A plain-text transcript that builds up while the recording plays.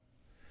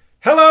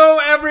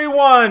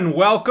everyone.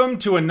 Welcome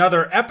to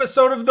another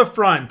episode of The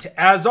Front.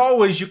 As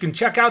always, you can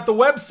check out the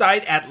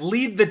website at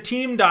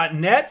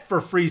leadtheteam.net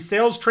for free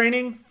sales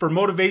training, for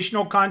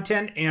motivational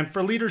content, and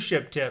for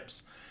leadership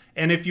tips.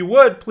 And if you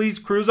would, please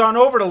cruise on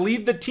over to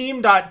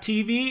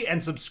leadtheteam.tv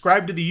and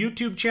subscribe to the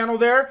YouTube channel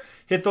there.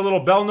 Hit the little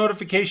bell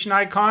notification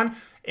icon,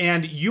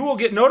 and you will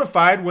get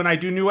notified when I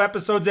do new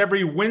episodes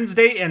every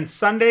Wednesday and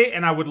Sunday,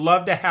 and I would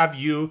love to have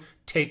you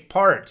take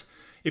part.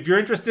 If you're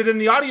interested in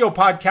the audio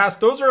podcast,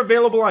 those are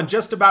available on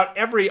just about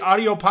every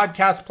audio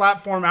podcast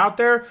platform out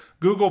there.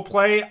 Google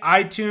Play,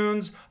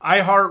 iTunes,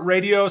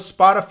 iHeartRadio,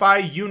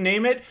 Spotify, you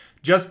name it.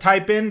 Just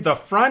type in The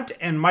Front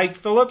and Mike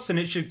Phillips and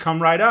it should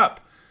come right up.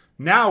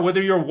 Now,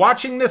 whether you're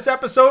watching this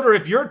episode or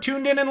if you're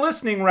tuned in and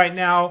listening right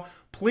now,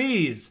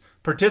 please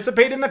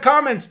participate in the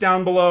comments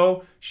down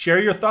below. Share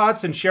your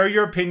thoughts and share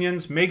your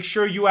opinions. Make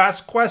sure you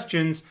ask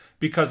questions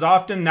because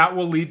often that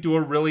will lead to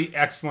a really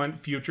excellent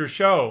future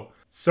show.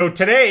 So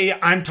today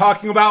I'm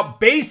talking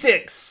about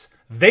basics.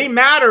 They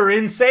matter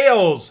in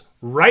sales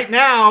right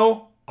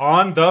now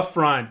on The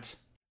Front.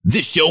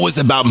 This show is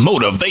about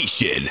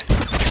motivation,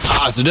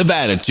 positive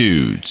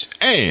attitudes,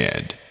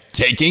 and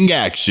taking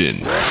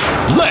action.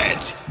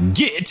 Let's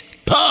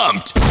get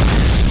pumped.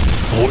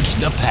 Forge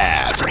the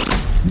path.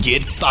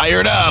 Get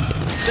fired up.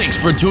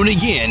 Thanks for tuning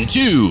in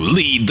to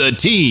Lead the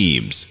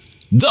Teams,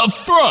 The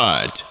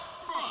Front.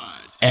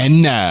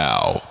 And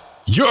now,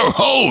 your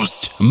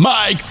host,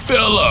 Mike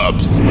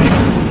Phillips.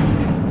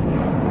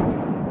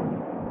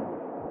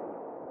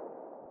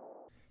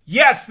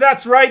 Yes,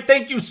 that's right.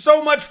 Thank you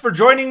so much for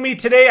joining me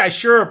today. I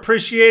sure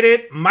appreciate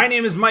it. My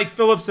name is Mike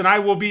Phillips and I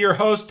will be your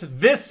host.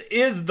 This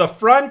is The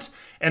Front,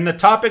 and the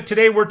topic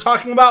today we're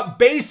talking about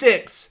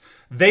basics.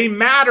 They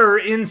matter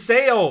in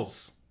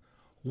sales.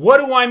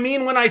 What do I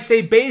mean when I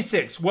say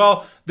basics?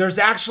 Well, there's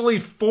actually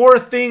 4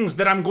 things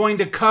that I'm going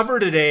to cover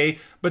today,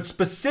 but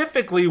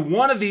specifically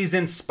one of these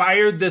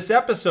inspired this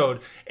episode.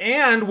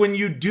 And when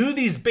you do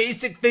these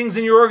basic things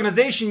in your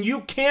organization,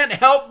 you can't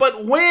help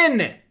but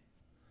win.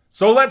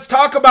 So let's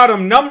talk about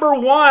them. Number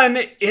 1,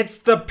 it's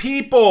the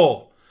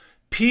people.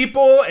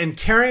 People and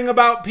caring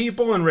about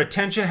people and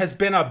retention has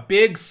been a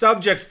big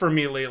subject for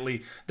me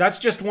lately. That's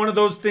just one of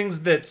those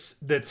things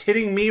that's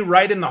hitting me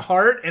right in the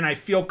heart, and I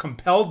feel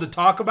compelled to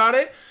talk about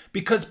it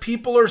because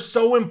people are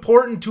so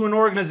important to an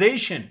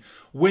organization.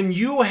 When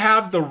you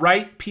have the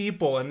right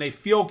people and they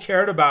feel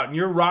cared about and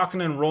you're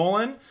rocking and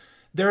rolling,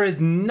 there is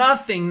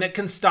nothing that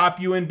can stop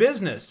you in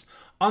business.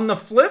 On the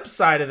flip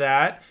side of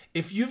that,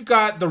 if you've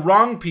got the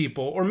wrong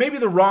people, or maybe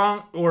the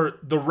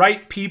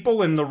right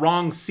people in the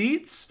wrong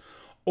seats,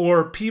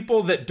 or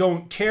people that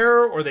don't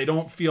care or they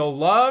don't feel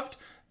loved,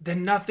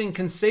 then nothing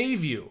can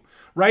save you,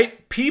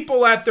 right?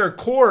 People at their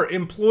core,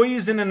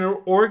 employees in an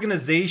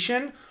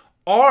organization,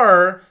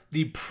 are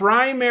the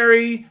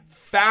primary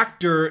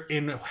factor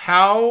in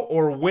how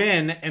or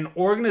when an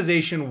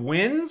organization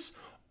wins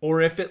or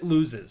if it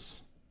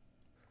loses.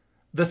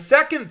 The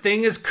second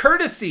thing is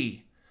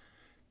courtesy.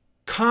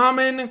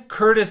 Common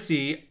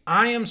courtesy,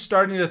 I am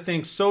starting to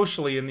think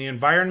socially in the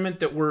environment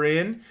that we're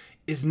in,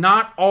 is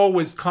not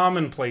always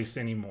commonplace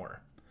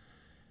anymore.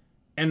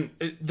 And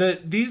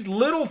these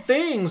little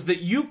things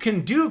that you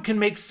can do can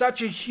make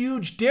such a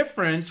huge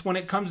difference when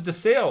it comes to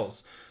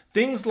sales.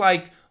 Things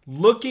like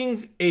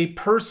looking a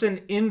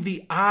person in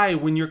the eye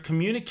when you're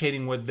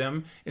communicating with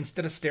them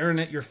instead of staring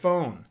at your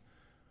phone,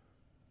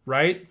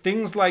 right?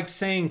 Things like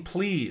saying,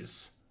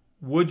 please,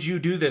 would you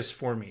do this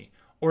for me?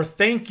 Or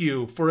thank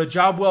you for a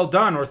job well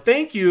done. Or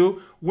thank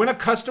you when a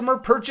customer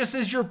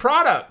purchases your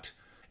product.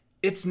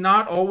 It's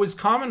not always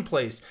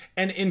commonplace.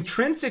 And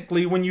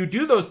intrinsically, when you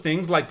do those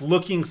things like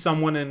looking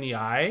someone in the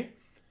eye,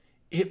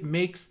 it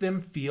makes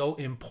them feel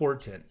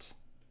important.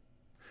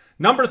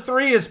 Number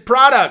 3 is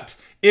product.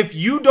 If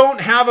you don't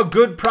have a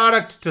good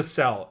product to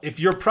sell, if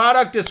your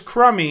product is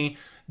crummy,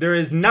 there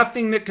is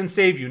nothing that can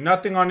save you.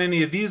 Nothing on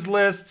any of these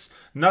lists,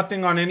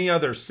 nothing on any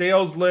other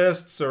sales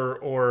lists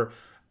or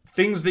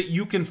things that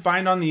you can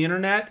find on the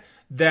internet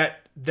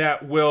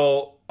that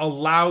will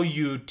allow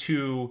you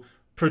to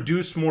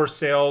produce more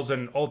sales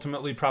and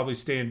ultimately probably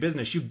stay in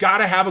business. You got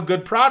to have a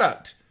good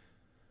product,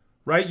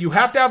 right? You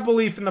have to have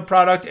belief in the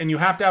product and you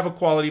have to have a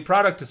quality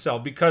product to sell,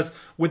 because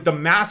with the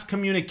mass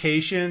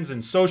communications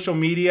and social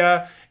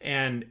media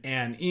and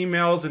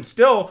emails, and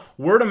still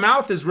word of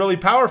mouth is really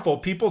powerful.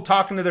 People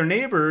talking to their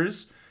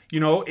neighbors,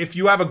 if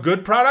you have a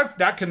good product,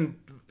 that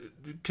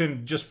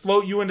can just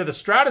float you into the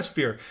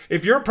stratosphere.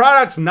 If your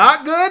product's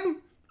not good,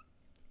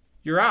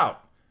 you're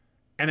out.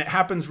 And it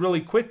happens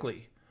really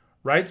quickly.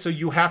 Right? So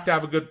you have to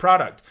have a good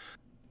product.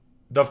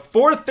 The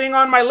 4th thing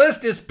on my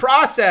list is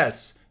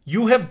process.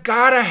 You have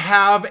got to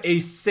have a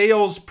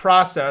sales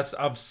process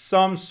of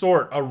some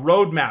sort, a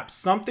roadmap,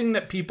 something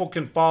that people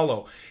can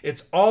follow.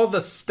 It's all the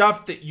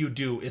stuff that you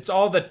do. It's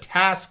all the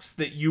tasks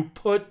that you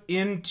put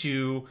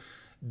into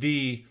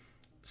the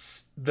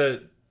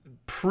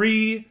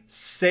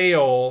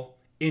pre-sale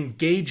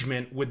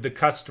engagement with the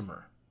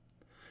customer.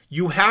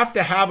 You have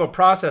to have a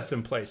process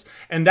in place.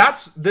 And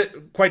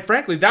quite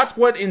frankly, that's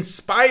what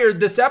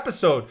inspired this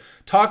episode,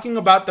 talking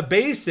about the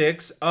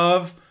basics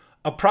of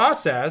a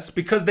process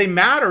because they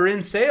matter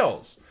in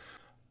sales.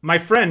 My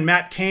friend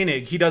Matt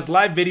Koenig, he does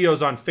live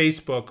videos on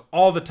Facebook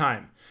all the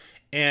time.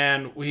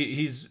 And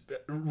he's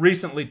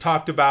recently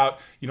talked about,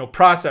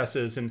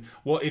 processes. And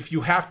well, if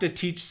you have to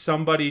teach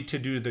somebody to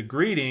do the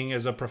greeting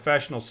as a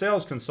professional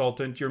sales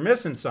consultant, you're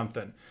missing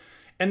something.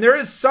 And there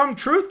is some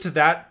truth to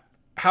that.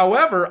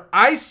 However,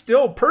 I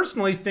still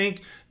personally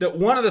think that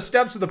one of the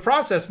steps of the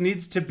process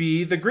needs to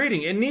be the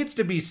greeting. It needs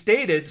to be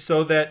stated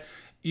so that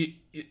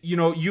you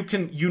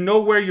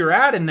know where you're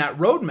at in that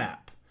roadmap.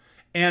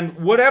 And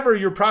whatever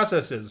your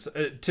process is,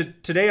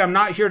 today I'm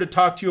not here to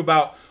talk to you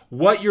about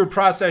what your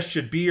process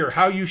should be or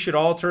how you should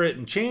alter it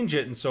and change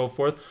it and so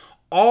forth.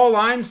 All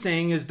I'm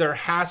saying is there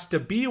has to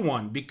be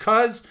one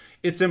because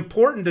it's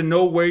important to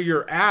know where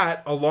you're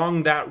at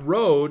along that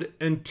road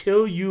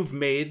until you've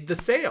made the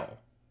sale.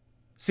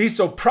 See,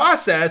 so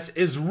process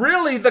is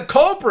really the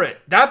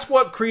culprit. That's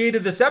what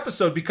created this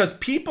episode because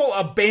people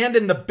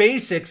abandon the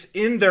basics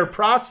in their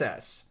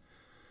process.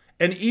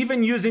 And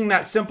even using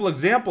that simple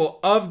example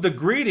of the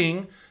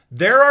greeting,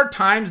 there are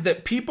times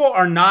that people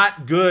are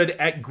not good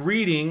at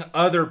greeting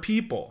other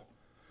people.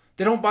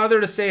 They don't bother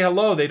to say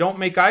hello. They don't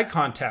make eye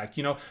contact.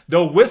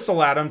 They'll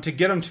whistle at them to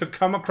get them to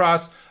come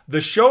across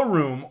the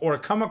showroom or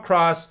come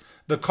across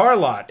the car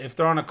lot if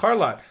they're on a car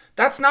lot.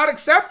 That's not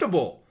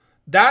acceptable.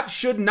 That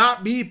should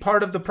not be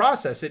part of the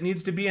process. It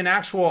needs to be an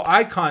actual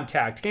eye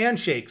contact,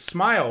 handshake,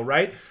 smile,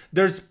 right?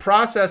 There's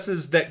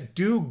processes that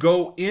do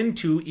go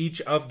into each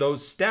of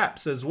those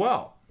steps as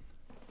well.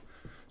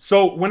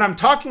 So when I'm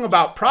talking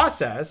about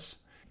process,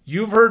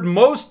 you've heard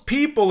most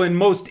people in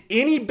most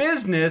any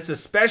business,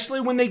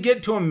 especially when they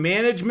get to a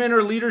management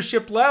or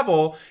leadership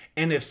level,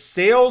 and if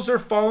sales are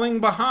falling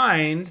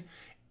behind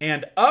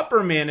and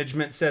upper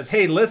management says,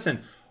 hey,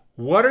 listen,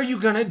 what are you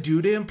going to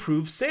do to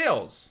improve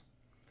sales?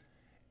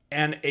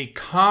 And a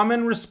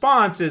common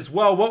response is,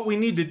 well, what we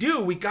need to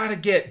do, we got to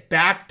get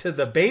back to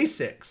the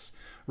basics,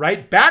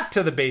 right? Back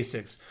to the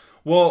basics.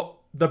 Well,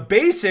 the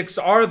basics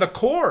are the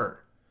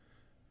core.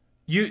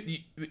 You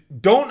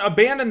don't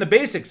abandon the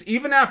basics.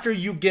 Even after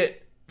you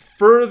get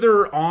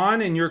further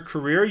on in your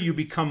career, you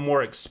become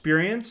more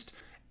experienced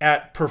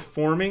at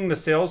performing the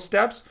sales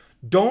steps.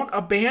 Don't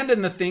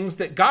abandon the things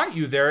that got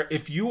you there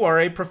if you are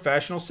a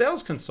professional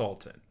sales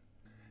consultant.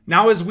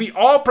 Now, as we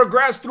all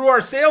progress through our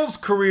sales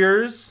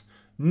careers,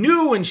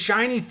 new and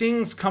shiny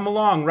things come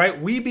along,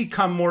 right? We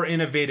become more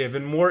innovative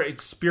and more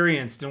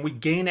experienced, and we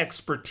gain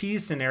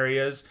expertise in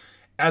areas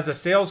as a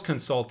sales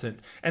consultant.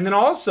 And then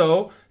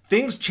also,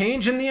 things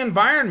change in the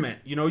environment.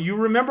 You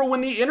remember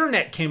when the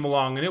internet came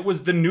along and it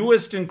was the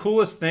newest and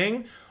coolest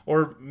thing,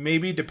 or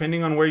maybe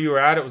depending on where you were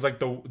at, it was like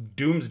the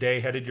doomsday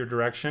headed your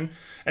direction.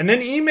 And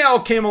then email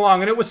came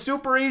along and it was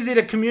super easy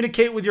to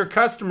communicate with your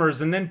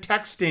customers, and then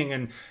texting.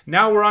 And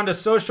now we're onto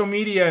social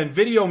media and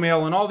video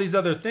mail and all these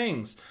other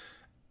things.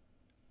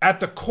 At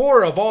the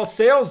core of all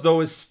sales, though,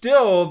 is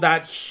still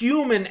that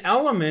human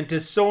element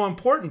is so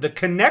important. The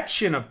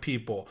connection of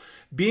people,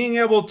 being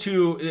able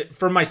to,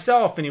 for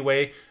myself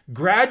anyway,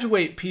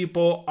 graduate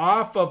people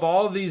off of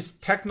all these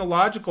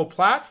technological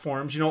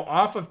platforms,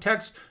 off of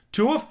text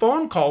to a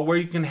phone call where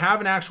you can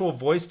have an actual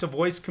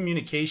voice-to-voice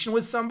communication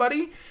with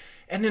somebody.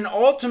 And then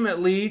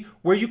ultimately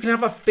where you can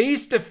have a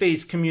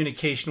face-to-face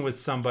communication with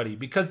somebody,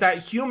 because that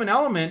human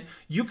element,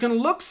 you can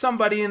look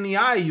somebody in the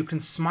eye, you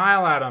can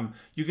smile at them,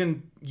 you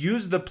can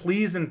use the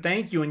please and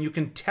thank you, and you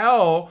can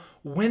tell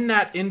when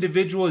that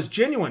individual is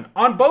genuine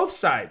on both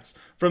sides,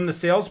 from the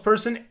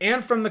salesperson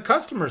and from the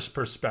customer's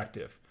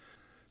perspective.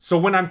 So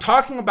when I'm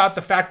talking about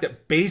the fact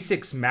that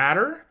basics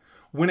matter,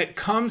 when it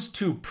comes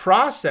to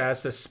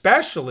process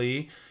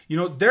especially,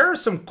 there are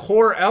some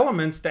core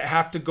elements that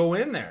have to go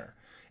in there.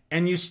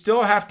 And you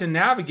still have to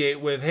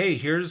navigate with, hey,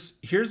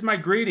 here's my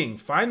greeting.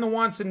 Find the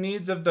wants and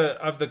needs of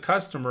the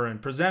customer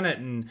and present it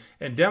and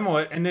demo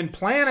it. And then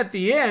plan at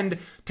the end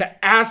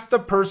to ask the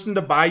person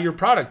to buy your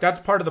product. That's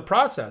part of the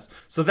process.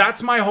 So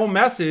that's my whole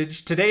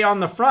message today on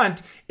the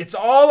front. It's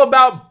all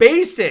about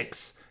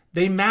basics.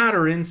 They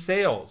matter in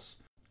sales.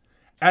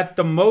 At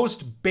the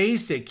most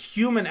basic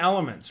human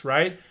elements,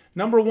 right?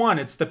 Number one,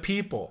 it's the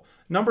people.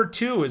 Number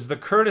two is the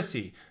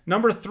courtesy.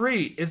 Number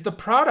three is the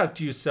product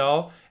you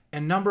sell.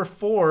 And number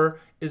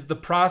four is the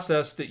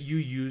process that you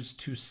use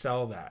to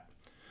sell that.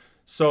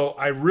 So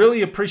I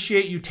really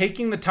appreciate you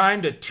taking the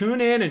time to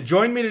tune in and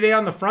join me today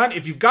on the front.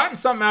 If you've gotten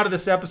something out of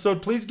this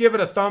episode, please give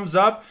it a thumbs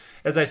up.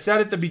 As I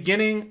said at the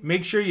beginning,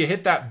 make sure you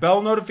hit that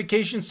bell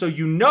notification so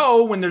you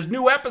know when there's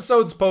new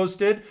episodes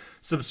posted.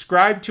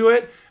 Subscribe to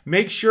it.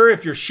 Make sure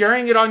if you're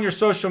sharing it on your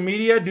social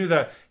media, do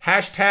the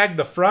hashtag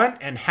the front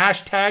and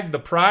hashtag the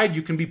pride.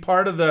 You can be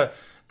part of the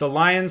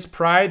Lions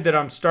Pride that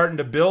I'm starting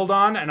to build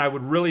on, and I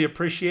would really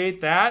appreciate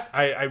that.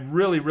 I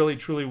really, really,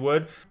 truly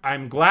would.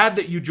 I'm glad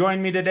that you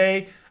joined me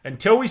today.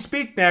 Until we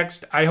speak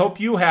next, I hope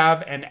you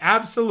have an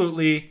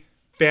absolutely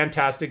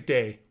fantastic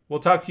day. We'll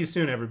talk to you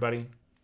soon, everybody.